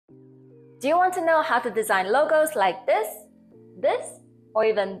Do you want to know how to design logos like this, or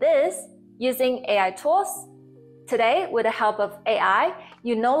even this using AI tools? Today, with the help of AI,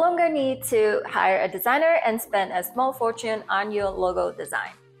 you no longer need to hire a designer and spend a small fortune on your logo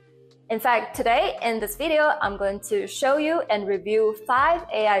design. In fact, today in this video, I'm going to show you and review 5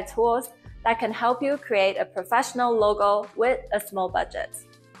 AI tools that can help you create a professional logo with a small budget.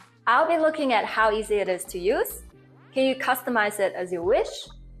 I'll be looking at how easy it is to use, can you customize it as you wish,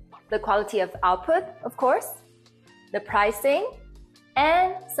 the quality of output, of course, the pricing,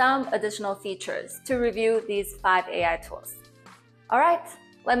 and some additional features to review these 5 AI tools. All right,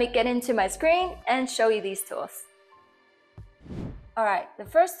 let me get into my screen and show you these tools. All right, the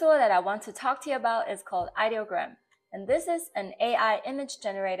first tool that I want to talk to you about is called Ideogram. And this is an AI image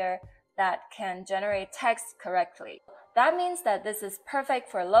generator that can generate text correctly. That means that this is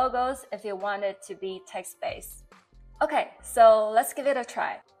perfect for logos if you want it to be text-based. Okay, so let's give it a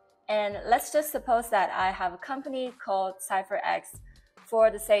try. And let's just suppose that I have a company called CypherX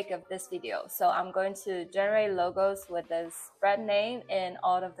for the sake of this video. So I'm going to generate logos with this brand name in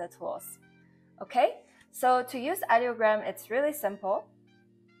all of the tools. Okay, so to use Ideogram, it's really simple.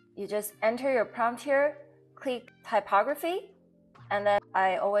 You just enter your prompt here, click typography, and then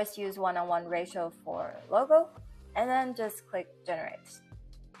I always use 1:1 ratio for logo, and then just click generate.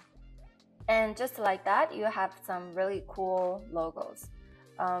 And just like that, you have some really cool logos.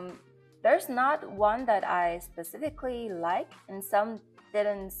 There's not one that I specifically like, and some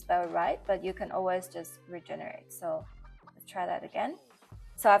didn't spell right, but you can always just regenerate. So let's try that again.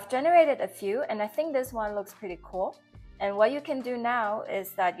 So I've generated a few, and I think this one looks pretty cool. And what you can do now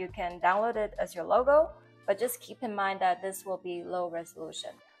is that you can download it as your logo, but just keep in mind that this will be low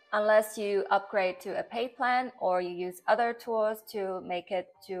resolution, unless you upgrade to a paid plan or you use other tools to make it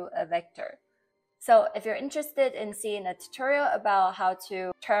to a vector. So if you're interested in seeing a tutorial about how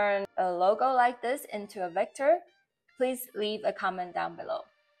to turn a logo like this into a vector, please leave a comment down below.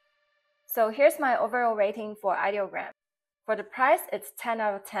 So here's my overall rating for Ideogram. For the price, it's 10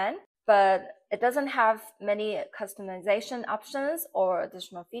 out of 10, but it doesn't have many customization options or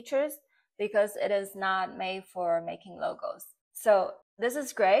additional features because it is not made for making logos. So this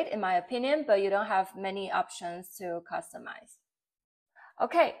is great in my opinion, but you don't have many options to customize.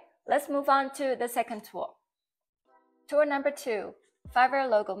 Okay, let's move on to the second tool. Tool number 2, Fiverr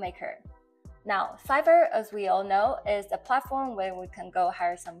Logo Maker. Now, Fiverr, as we all know, is a platform where we can go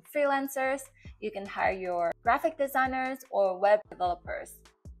hire some freelancers. You can hire your graphic designers or web developers.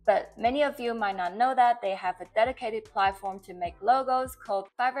 But many of you might not know that they have a dedicated platform to make logos called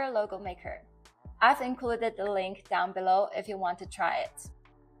Fiverr Logo Maker. I've included the link down below if you want to try it.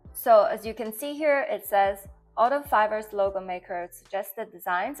 So as you can see here, it says, all of Fiverr's Logo Maker suggested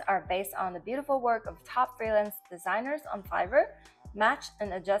designs are based on the beautiful work of top freelance designers on Fiverr, matched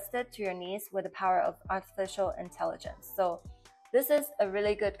and adjusted to your needs with the power of artificial intelligence. So this is a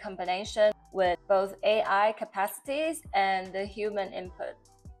really good combination with both AI capacities and the human input.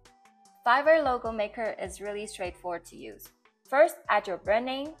 Fiverr Logo Maker is really straightforward to use. First, add your brand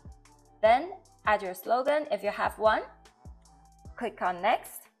name, then add your slogan if you have one. Click on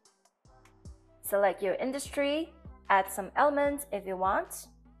Next. Select your industry, add some elements if you want.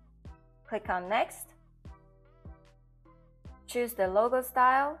 Click on Next. Choose the logo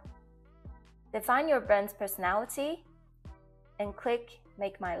style. Define your brand's personality, and click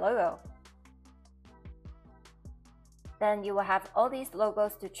Make My Logo. Then you will have all these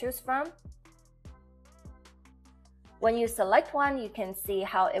logos to choose from. When you select one, you can see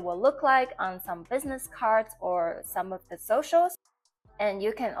how it will look like on some business cards or some of the socials. And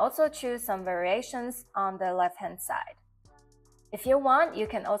you can also choose some variations on the left-hand side. If you want, you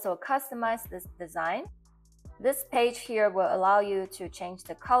can also customize this design. This page here will allow you to change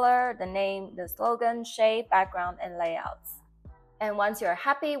the color, the name, the slogan, shape, background, and layouts. And once you're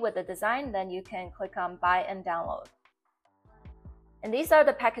happy with the design, then you can click on Buy and Download. And these are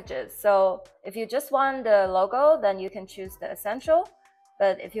the packages. So if you just want the logo, then you can choose the Essential.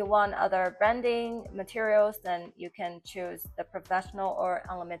 But if you want other branding materials, then you can choose the Professional or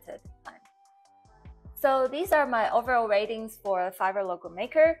Unlimited plan. So these are my overall ratings for Fiverr Logo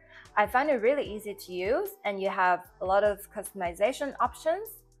Maker. I find it really easy to use, and you have a lot of customization options.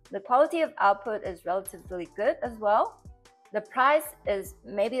 The quality of output is relatively good as well. The price is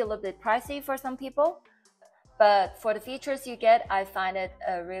maybe a little bit pricey for some people, but for the features you get, I find it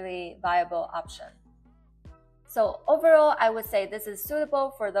a really viable option. So overall, I would say this is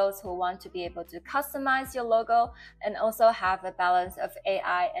suitable for those who want to be able to customize your logo and also have a balance of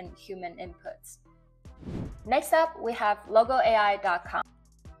AI and human inputs. Next up, we have logoai.com.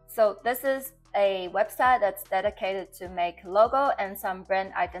 So this is a website that's dedicated to make logo and some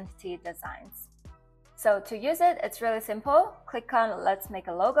brand identity designs. So to use it, it's really simple. Click on Let's Make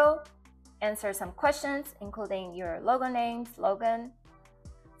a Logo, answer some questions, including your logo name, slogan,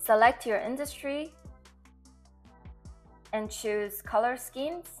 select your industry, and choose color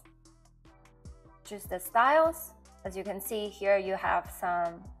schemes. Choose the styles. As you can see here, you have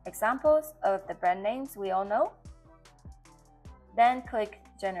some examples of the brand names we all know. Then click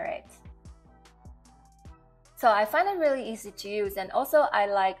Generate. So I find it really easy to use, and also I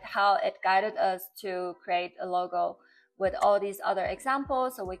liked how it guided us to create a logo with all these other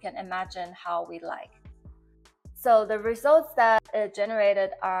examples so we can imagine how we like. So the results that it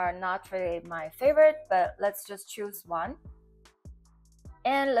generated are not really my favorite, but let's just choose one.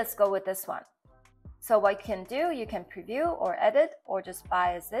 And let's go with this one. So what you can do, you can preview or edit or just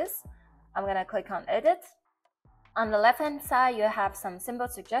buy as is. I'm gonna click on Edit. On the left-hand side, you have some symbol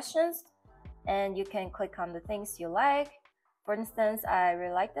suggestions, and you can click on the things you like. For instance, I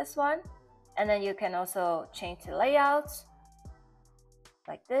really like this one. And then you can also change the layout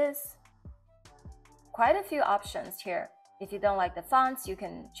like this. Quite a few options here. If you don't like the fonts, you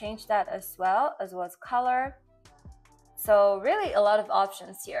can change that as well as color. So really a lot of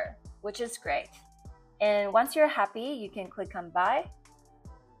options here, which is great. And once you're happy, you can click on Buy.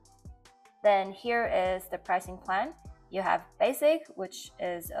 Then here is the pricing plan. You have basic, which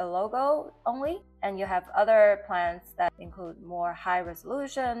is a logo only, and you have other plans that include more high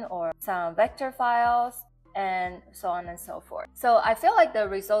resolution or some vector files, and so on and so forth. So I feel like the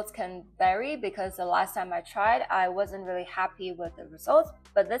results can vary because the last time I tried, I wasn't really happy with the results,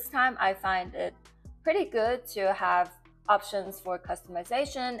 but this time I find it pretty good to have options for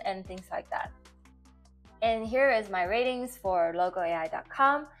customization and things like that. And here is my ratings for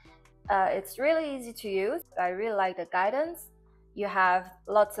logoai.com. It's really easy to use. I really like the guidance. You have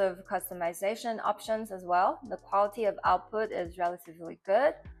lots of customization options as well. The quality of output is relatively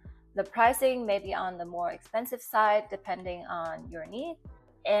good. The pricing may be on the more expensive side depending on your need.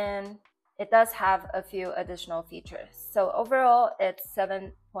 And it does have a few additional features. So overall, it's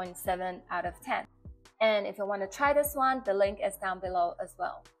 7.7 out of 10. And if you want to try this one, the link is down below as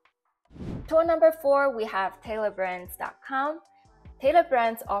well. Tool number 4, we have tailorbrands.com. Tailored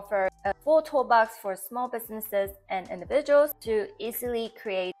Brands offer a full toolbox for small businesses and individuals to easily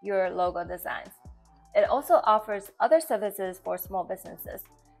create your logo designs. It also offers other services for small businesses,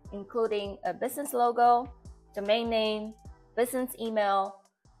 including a business logo, domain name, business email,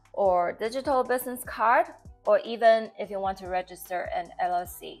 or digital business card, or even if you want to register an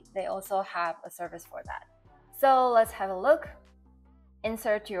LLC, they also have a service for that. So let's have a look.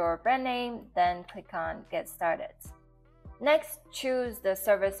 Insert your brand name, then click on Get Started. Next, choose the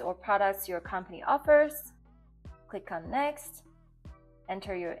service or products your company offers. Click on Next.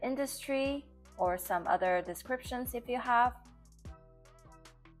 Enter your industry or some other descriptions if you have.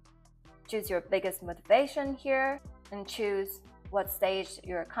 Choose your biggest motivation here and choose what stage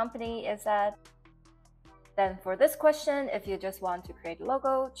your company is at. Then for this question, if you just want to create a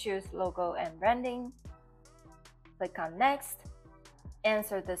logo, choose Logo and Branding. Click on Next.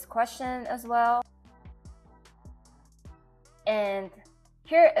 Answer this question as well. And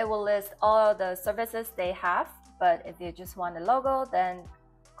here it will list all the services they have, but if you just want a logo, then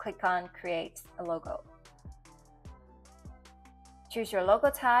click on Create a Logo. Choose your logo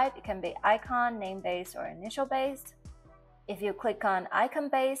type. It can be icon, name-based, or initial-based. If you click on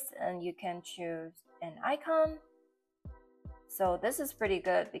icon-based, and you can choose an icon. So this is pretty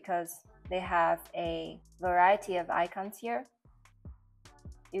good because they have a variety of icons here.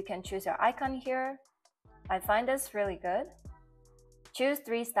 You can choose your icon here. I find this really good. Choose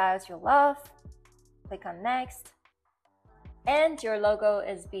 3 styles you love. Click on Next. And your logo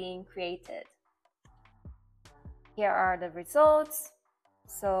is being created. Here are the results.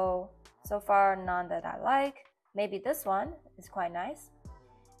 So far, none that I like. Maybe this one is quite nice.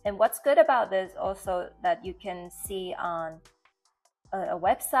 And what's good about this also that you can see on a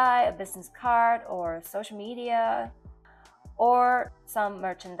website, a business card, or social media, or some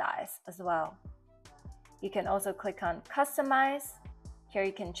merchandise as well. You can also click on Customize. Here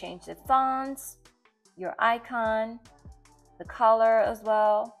you can change the fonts, your icon, the color as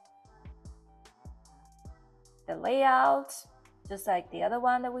well, the layout, just like the other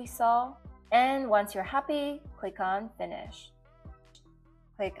one that we saw. And once you're happy, click on Finish.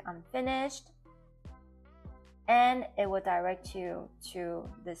 Click on Finished, and it will direct you to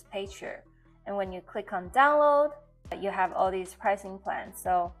this page here. And when you click on Download, you have all these pricing plans.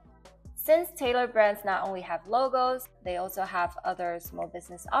 So since Tailored Brands not only have logos, they also have other small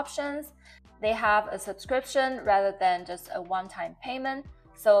business options. They have a subscription rather than just a one-time payment.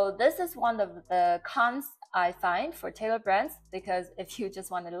 So this is one of the cons I find for tailored brands, because if you just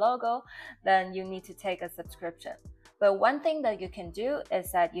want a logo, then you need to take a subscription. But one thing that you can do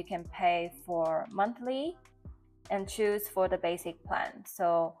is that you can pay for monthly and choose for the basic plan.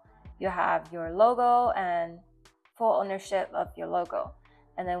 So you have your logo and full ownership of your logo.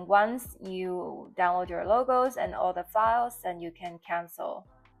 And then once you download your logos and all the files, then you can cancel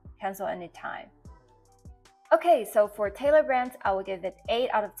anytime. Okay, so for tailored brands, I will give it 8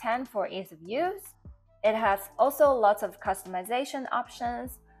 out of 10 for ease of use. It has also lots of customization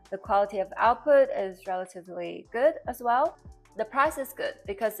options. The quality of output is relatively good as well. The price is good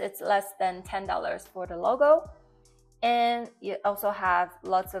because it's less than $10 for the logo. And you also have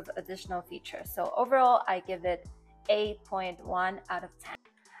lots of additional features. So overall, I give it 8.1 out of 10.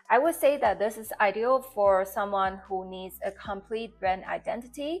 I would say that this is ideal for someone who needs a complete brand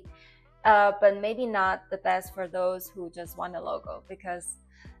identity, but maybe not the best for those who just want a logo, because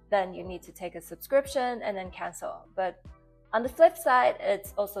then you need to take a subscription and then cancel. But on the flip side,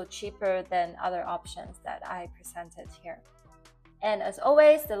 it's also cheaper than other options that I presented here. And as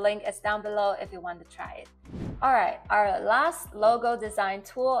always, the link is down below if you want to try it. All right, our last logo design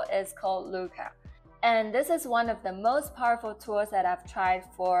tool is called Luca. And this is one of the most powerful tools that I've tried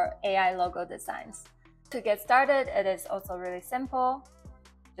for AI logo designs. To get started, it is also really simple.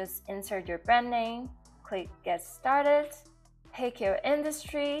 Just insert your brand name, click Get Started, pick your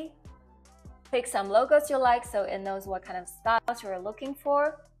industry, pick some logos you like so it knows what kind of styles you're looking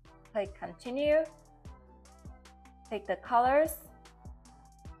for, click Continue, pick the colors,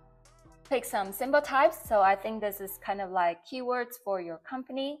 pick some symbol types. So I think this is kind of like keywords for your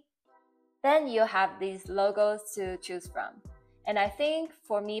company. Then you have these logos to choose from. And I think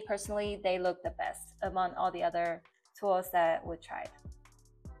for me personally, they look the best among all the other tools that we tried.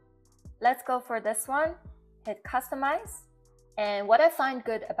 Let's go for this one, hit Customize. And what I find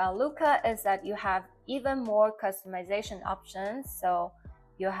good about Luca is that you have even more customization options. So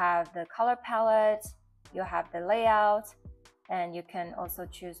you have the color palette, you have the layout, and you can also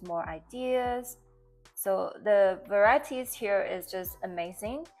choose more ideas. So the varieties here is just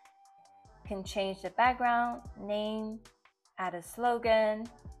amazing. You can change the background, name, add a slogan,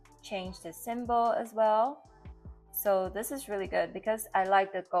 change the symbol as well. So this is really good because I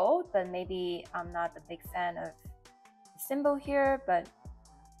like the gold, but maybe I'm not a big fan of the symbol here, but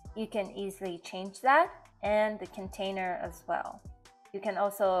you can easily change that, and the container as well. You can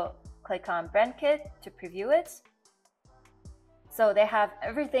also click on Brand Kit to preview it. So they have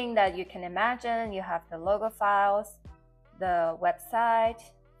everything that you can imagine. You have the logo files, the website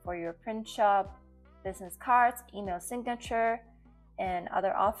for your print shop, business cards, email signature, and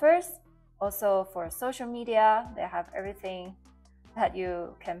other offers. Also for social media, they have everything that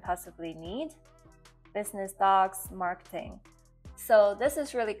you can possibly need. Business docs, marketing. So this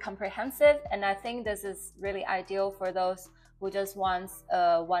is really comprehensive, and I think this is really ideal for those who just want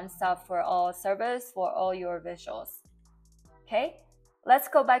a one-stop for all service for all your visuals. Okay, let's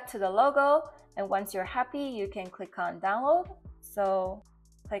go back to the logo, and once you're happy, you can click on download. So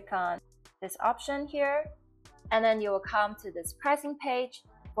click on this option here, and then you will come to this pricing page.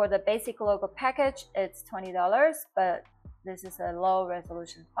 For the basic logo package, it's $20, but this is a low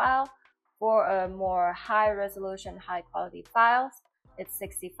resolution file. For a more high resolution, high quality files, it's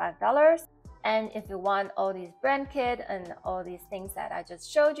 $65. And if you want all these brand kit and all these things that I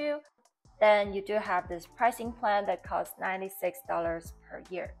just showed you, then you do have this pricing plan that costs $96 per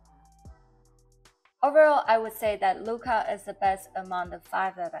year. Overall, I would say that Luca is the best among the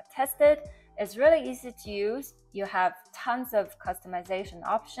 5 that I tested. It's really easy to use. You have tons of customization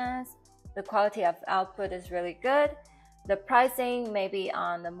options. The quality of output is really good. The pricing may be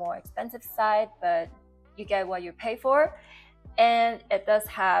on the more expensive side, but you get what you pay for. And it does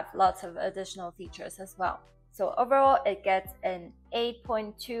have lots of additional features as well. So overall, it gets an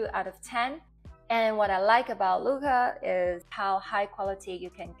 8.2 out of 10. And what I like about Luca is how high quality you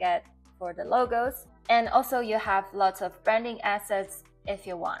can get for the logos. And also you have lots of branding assets if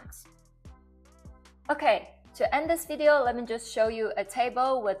you want. Okay, to end this video, let me just show you a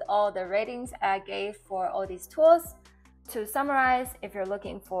table with all the ratings I gave for all these tools. To summarize, if you're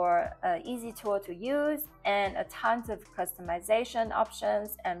looking for an easy tool to use and a tons of customization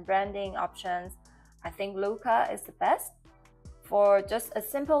options and branding options, I think Luca is the best. For just a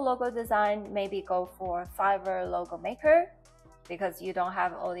simple logo design, maybe go for Fiverr Logo Maker because you don't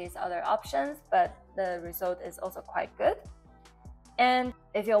have all these other options, but the result is also quite good. And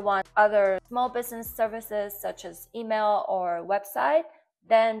if you want other small business services such as email or website,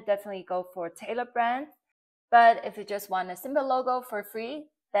 then definitely go for tailored brand. But if you just want a simple logo for free,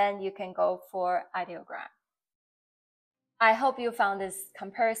 then you can go for Ideogram. I hope you found this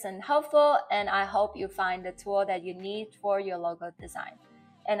comparison helpful, and I hope you find the tool that you need for your logo design.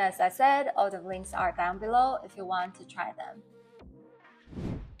 And as I said, all the links are down below if you want to try them.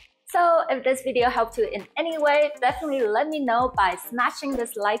 So if this video helped you in any way, definitely let me know by smashing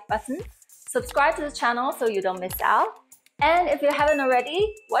this like button, subscribe to the channel so you don't miss out, and if you haven't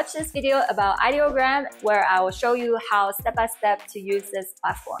already, watch this video about ideogram where I will show you how step-by-step to use this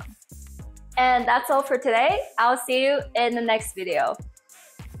platform. And that's all for today. I'll see you in the next video.